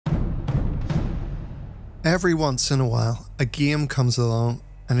Every once in a while, a game comes along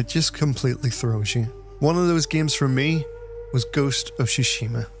and it just completely throws you. One of those games for me was Ghost of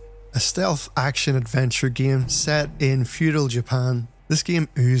Tsushima, a stealth action adventure game set in feudal Japan. This game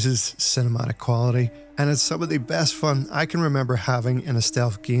oozes cinematic quality and it's some of the best fun I can remember having in a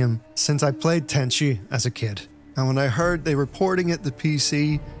stealth game since I played Tenchi as a kid. And when I heard they were porting it to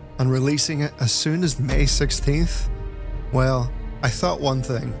PC and releasing it as soon as May 16th, well, I thought one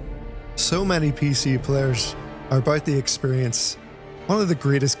thing. So many PC players are about to experience one of the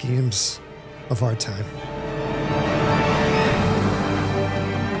greatest games of our time.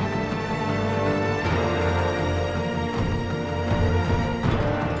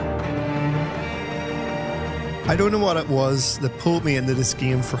 I don't know what it was that pulled me into this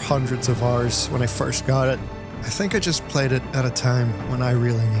game for hundreds of hours when I first got it. I think I just played it at a time when I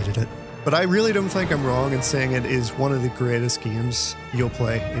really needed it. But I really don't think I'm wrong in saying it is one of the greatest games you'll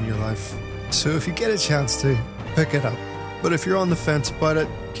play in your life. So if you get a chance to, pick it up. But if you're on the fence about it,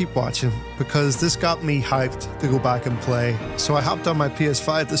 keep watching, because this got me hyped to go back and play. So I hopped on my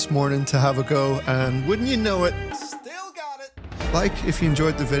PS5 this morning to have a go, and wouldn't you know it, still got it. Like if you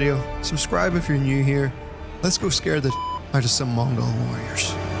enjoyed the video, subscribe if you're new here. Let's go scare the out of some Mongol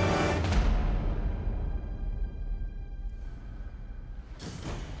warriors.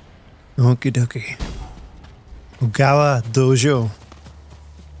 Okie dokie. Ogawa Dojo.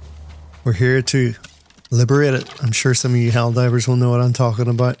 We're here to liberate it. I'm sure some of you Helldivers will know what I'm talking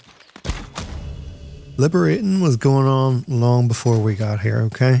about. Liberating was going on long before we got here,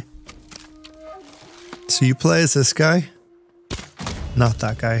 okay? So you play as this guy. Not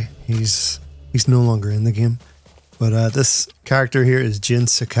that guy. He's no longer in the game. But this character here is Jin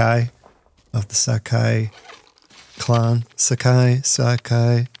Sakai of the Sakai clan. Sakai.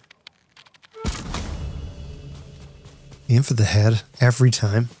 Aim for the head every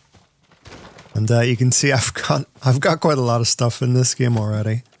time. And you can see I've got quite a lot of stuff in this game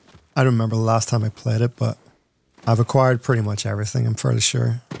already. I don't remember the last time I played it, but I've acquired pretty much everything, I'm fairly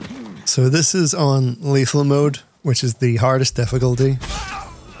sure. So this is on lethal mode, which is the hardest difficulty.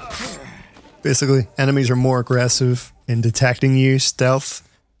 Basically, enemies are more aggressive in detecting you. Stealth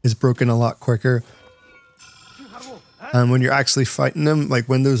is broken a lot quicker. And when you're actually fighting them, like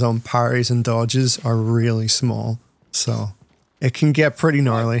windows on parries and dodges are really small. So it can get pretty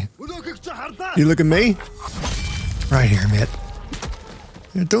gnarly. You look at me? Right here, mate.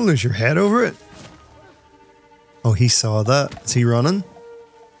 Yeah, don't lose your head over it. Oh, he saw that. Is he running?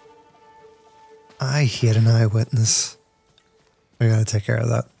 I hate an eyewitness. I gotta take care of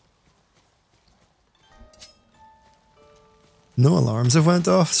that. No alarms have went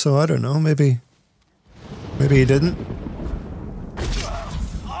off, so I don't know. Maybe he didn't.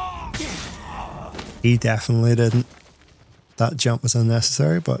 He definitely didn't. That jump was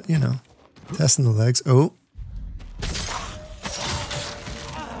unnecessary, but you know, testing the legs. Oh.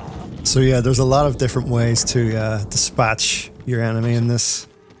 So yeah, there's a lot of different ways to dispatch your enemy in this.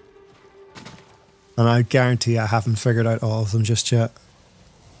 And I guarantee I haven't figured out all of them just yet.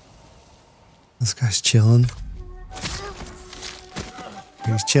 This guy's chilling.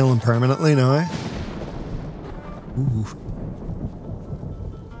 He's chilling permanently now. Ooh.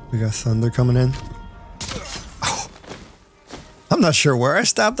 We got thunder coming in. Oh. I'm not sure where I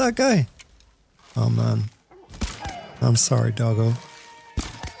stabbed that guy. Oh man. I'm sorry, doggo.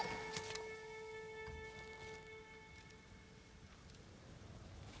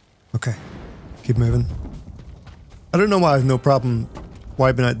 Okay. Keep moving. I don't know why I have no problem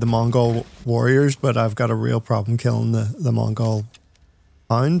wiping out the Mongol warriors, but I've got a real problem killing the Mongol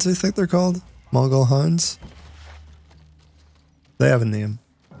hounds, I think they're called. Mongol hounds. They have a name.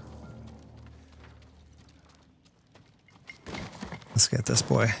 Let's get this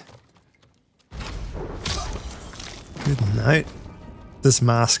boy. Good night. This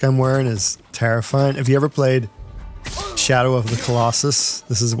mask I'm wearing is terrifying. Have you ever played Shadow of the Colossus?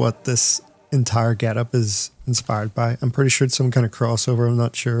 This is what this entire getup is inspired by. I'm pretty sure it's some kind of crossover, I'm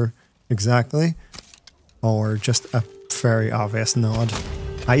not sure exactly. Or just a very obvious nod.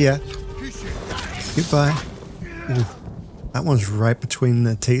 Hiya. Goodbye. Ooh, that one's right between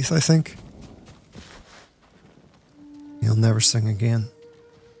the teeth, I think. You'll never sing again.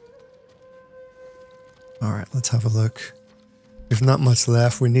 Alright, let's have a look. We've not much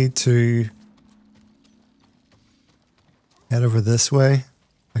left. We need to head over this way.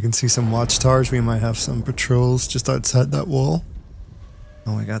 I can see some watchtowers. We might have some patrols just outside that wall.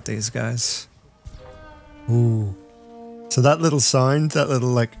 Oh, we got these guys. Ooh. So that little sound, that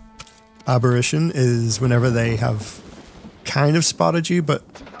little like aberration is whenever they have kind of spotted you, but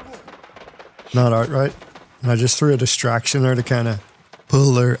not outright. And I just threw a distraction there to kind of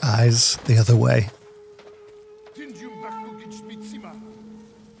pull their eyes the other way.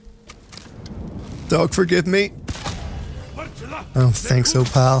 Dog, forgive me. I don't think so,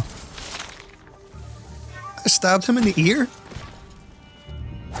 pal. I stabbed him in the ear.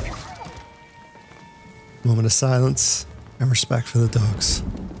 Moment of silence and respect for the dogs.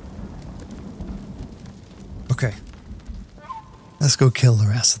 Okay. Let's go kill the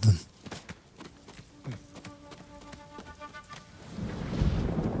rest of them.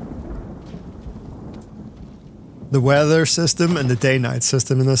 The weather system and the day-night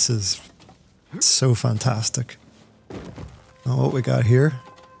system in this is so fantastic. Oh, what we got here?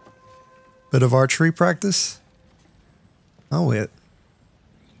 Bit of archery practice. Oh, wait.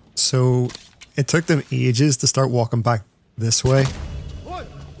 So, it took them ages to start walking back this way.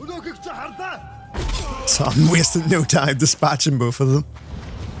 So I'm wasting no time dispatching both of them.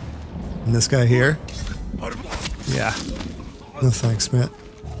 And this guy here. Yeah. No thanks, mate.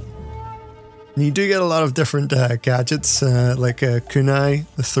 And you do get a lot of different gadgets, like kunai,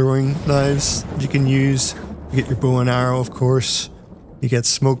 the throwing knives you can use. You get your bow and arrow, of course. You get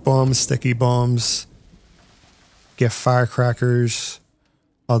smoke bombs, sticky bombs. You get firecrackers.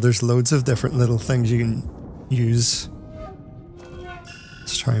 Oh, there's loads of different little things you can use.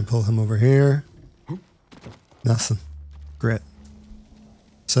 Let's try and pull him over here. Nothing. Great.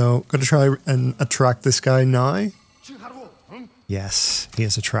 So, gonna try and attract this guy now. Yes, he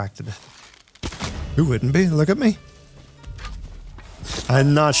is attracted. Who wouldn't be? Look at me.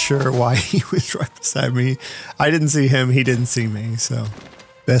 I'm not sure why he was right beside me. I didn't see him, he didn't see me, so.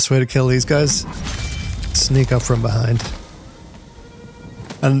 Best way to kill these guys? Sneak up from behind.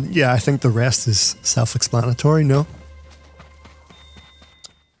 And yeah, I think the rest is self-explanatory, no?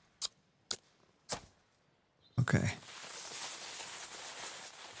 Okay.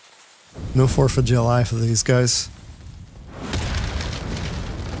 No 4th of July for these guys.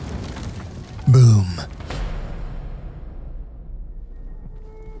 Boom.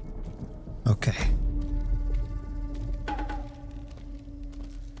 Okay.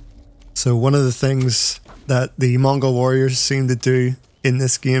 So one of the things that the Mongol warriors seem to do in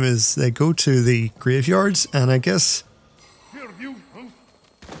this game is they go to the graveyards, and I guess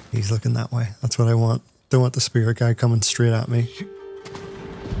he's looking that way. That's what I want. Don't want the spirit guy coming straight at me.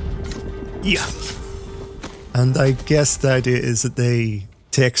 Yeah. And I guess the idea is that they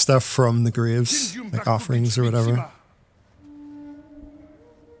take stuff from the graves, like offerings or whatever.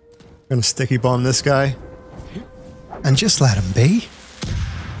 Gonna sticky bomb this guy. And just let him be.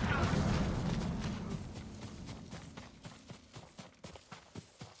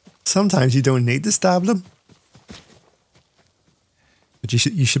 Sometimes you don't need to stab them. But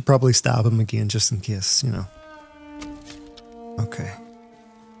you should probably stab him again just in case, you know. Okay.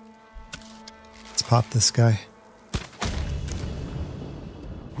 Let's pop this guy.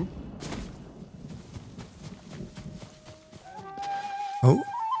 Oh.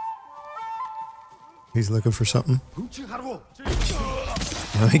 He's looking for something.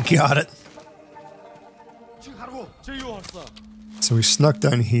 Oh, he got it. So we snuck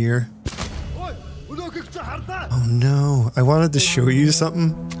down here. Oh no, I wanted to show you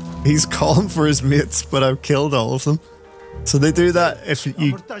something. He's calling for his mates, but I've killed all of them. So they do that if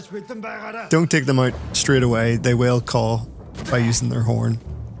you don't take them out straight away, they will call by using their horn.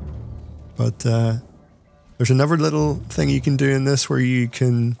 But there's another little thing you can do in this where you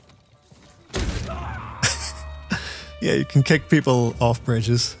can... yeah, you can kick people off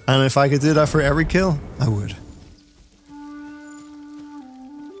bridges. And if I could do that for every kill, I would.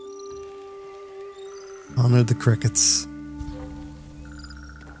 Honor the crickets.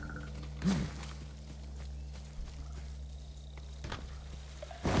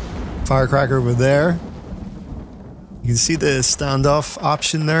 Firecracker over there. You can see the standoff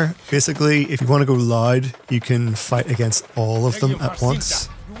option there. Basically, if you want to go loud, you can fight against all of them at once.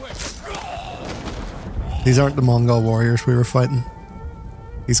 These aren't the Mongol warriors we were fighting.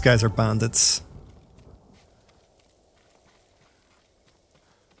 These guys are bandits.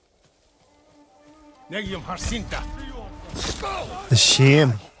 The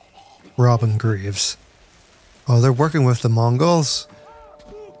shame. Robbing graves. Oh, they're working with the Mongols.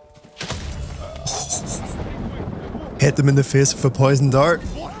 Hit them in the face with a poison dart.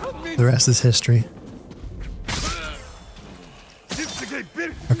 The rest is history.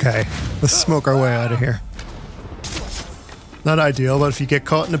 Okay, let's smoke our way out of here. Not ideal, but if you get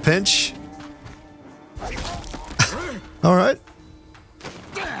caught in a pinch... Alright.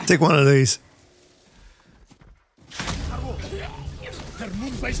 Take one of these.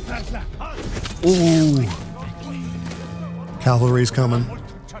 Ooh. Cavalry's coming.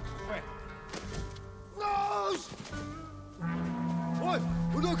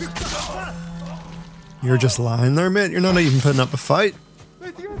 You're just lying there, mate. You're not even putting up a fight.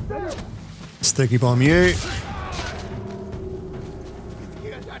 Sticky bomb you.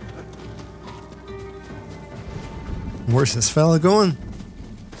 Where's this fella going?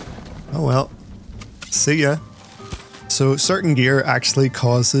 Oh well. See ya. So certain gear actually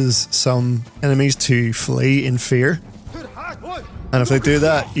causes some enemies to flee in fear. And if they do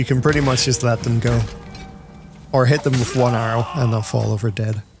that, you can pretty much just let them go. Or hit them with one arrow and they'll fall over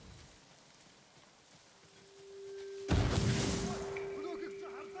dead.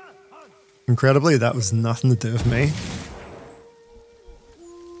 Incredibly, that was nothing to do with me.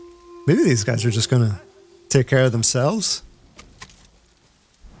 Maybe these guys are just gonna take care of themselves.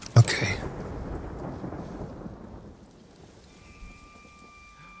 Okay.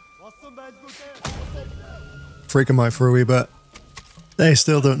 Freak them out for a wee bit. They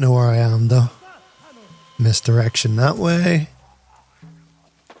still don't know where I am though. Misdirection that way.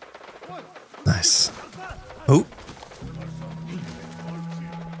 Nice. Oh.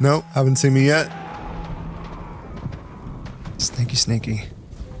 No, haven't seen me yet. Sneaky, sneaky.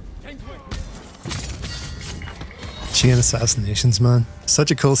 Chain assassinations, man. Such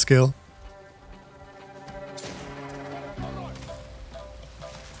a cool skill.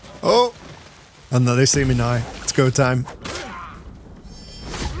 Oh! Oh no, they see me now. It's go time.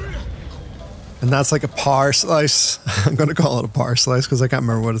 And that's like a power slice. I'm gonna call it a power slice because I can't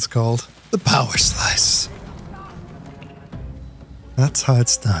remember what it's called. The power slice. That's how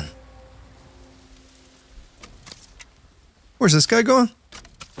it's done. Where's this guy going?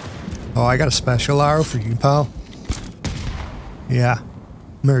 Oh, I got a special arrow for you, pal. Yeah.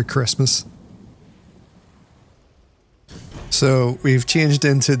 Merry Christmas. So, we've changed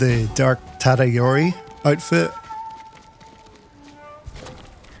into the Dark Tadayori outfit.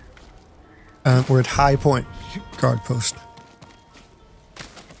 And we're at High Point guard post.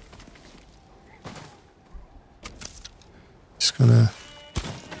 Just gonna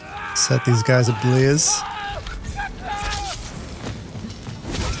set these guys ablaze.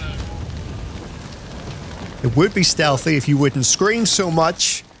 It would be stealthy if you wouldn't scream so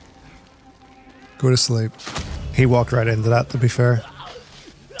much. Go to sleep. He walked right into that, to be fair.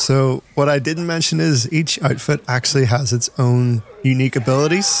 So, what I didn't mention is each outfit actually has its own unique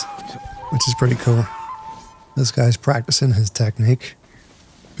abilities, which is pretty cool. This guy's practicing his technique.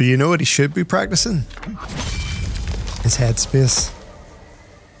 But you know what he should be practicing? His headspace.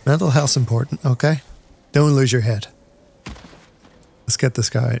 Mental health's important, okay? Don't lose your head. Let's get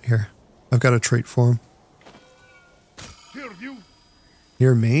this guy out here. I've got a treat for him.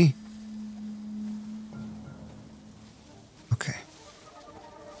 Hear me? Okay.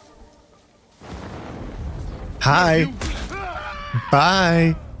 Hi.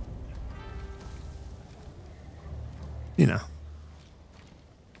 Bye. You know.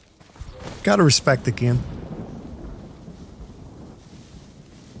 Gotta respect the game.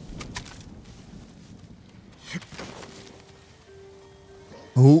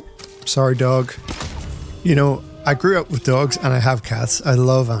 Oh, sorry, dog. You know, I grew up with dogs and I have cats. I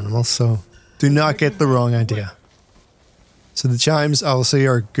love animals, so do not get the wrong idea. So the chimes obviously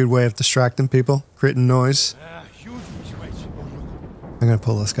are a good way of distracting people, creating noise. I'm gonna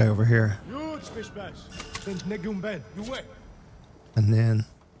pull this guy over here. And then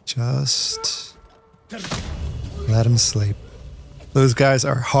just let him sleep. Those guys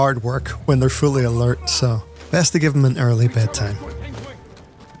are hard work when they're fully alert, so best to give them an early bedtime.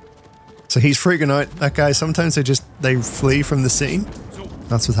 So he's freaking out. That guy, sometimes they flee from the scene.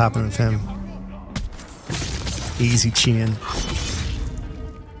 That's what happened with him. Easy chain.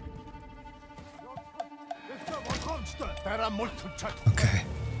 Okay.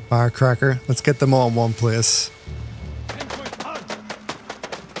 Firecracker. Let's get them all in one place.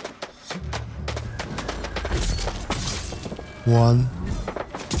 One,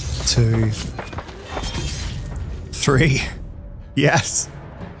 two, three. Yes.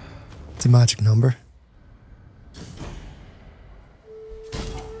 It's a magic number.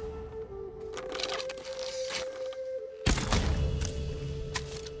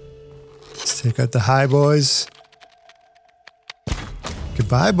 Let's take out the high boys.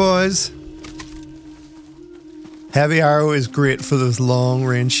 Goodbye, boys. Heavy arrow is great for those long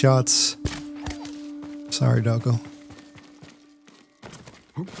range shots. Sorry, doggo.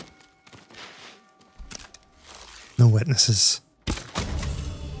 No witnesses.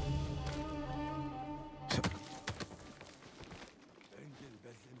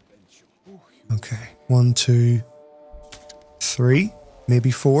 Okay, 1, 2, 3,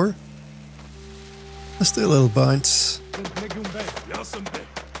 maybe 4. Let's do a little bounce.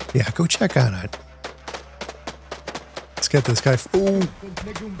 Yeah, go check that out. Let's get this guy. Ooh.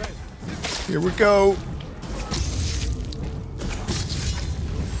 Here we go.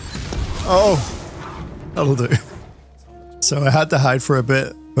 Oh, that'll do. So I had to hide for a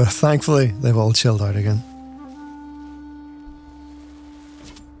bit, but thankfully they've all chilled out again.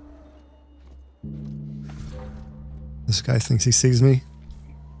 This guy thinks he sees me.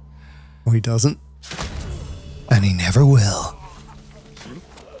 Oh, he doesn't. And he never will.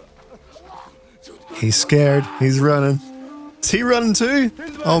 He's scared. He's running. Is he running too?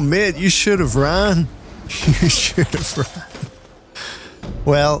 Oh, mate, you should have ran. You should have ran.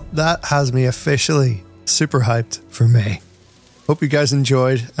 Well, that has me officially super hyped for May. Hope you guys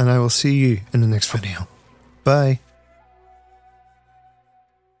enjoyed, and I will see you in the next video. Bye.